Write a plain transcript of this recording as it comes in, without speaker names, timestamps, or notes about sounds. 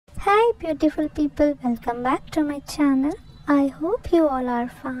Hi beautiful people, welcome back to my channel. I hope you all are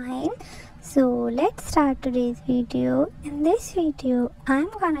fine. So let's start today's video. In this video I'm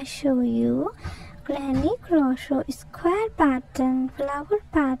gonna show you granny crochet square pattern, flower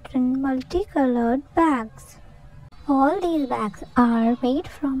pattern, multicolored bags. All these bags are made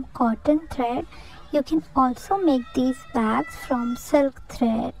from cotton thread. You can also make these bags from silk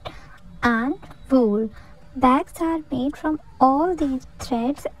thread and wool. Bags are made from all these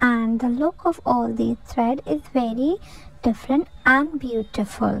threads and the look of all these threads is very different and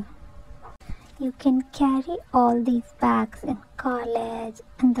beautiful. You can carry all these bags in college,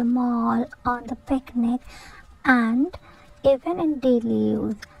 in the mall, on the picnic and even in daily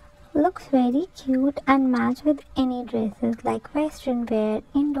use. Looks very cute and match with any dresses like western wear,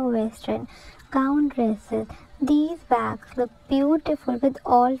 Indo-western, gown dresses. These bags look beautiful with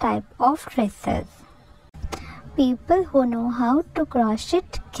all type of dresses. People who know how to crochet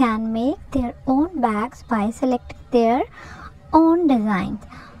can make their own bags by selecting their own designs.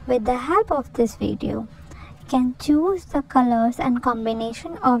 With the help of this video, can choose the colors and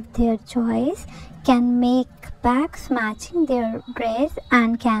combination of their choice, can make bags matching their dress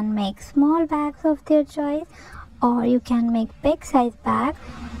and can make small bags of their choice, or you can make big size bag.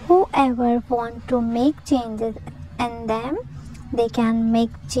 Whoever want to make changes in them, they can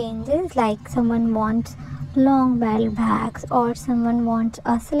make changes, like someone wants long bell bags, or someone wants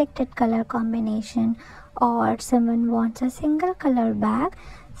a selected color combination, or someone wants a single color bag.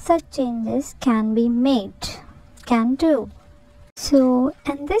 Such changes can be made, can do. So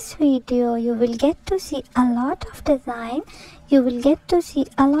in this video you will get to see a lot of design, you will get to see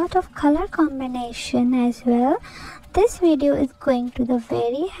a lot of color combination as well. This video is going to be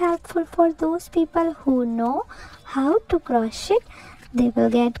very helpful for those people who know how to crochet. They will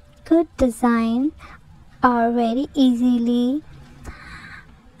get good design are very easily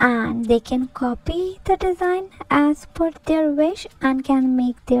and they can copy the design as per their wish and can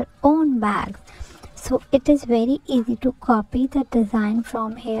make their own bags. So it is very easy to copy the design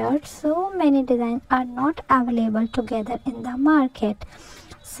from here. So many designs are not available together in the market.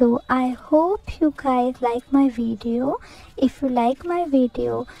 So I hope you guys like my video. If you like my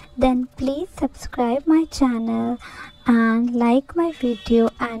video, then please subscribe my channel and like my video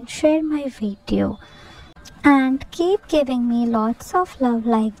and share my video. And keep giving me lots of love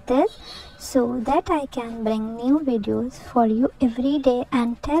like this so that I can bring new videos for you every day.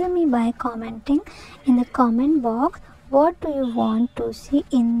 And tell me by commenting in the comment box what do you want to see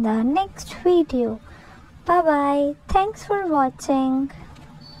in the next video. Bye bye. Thanks for watching.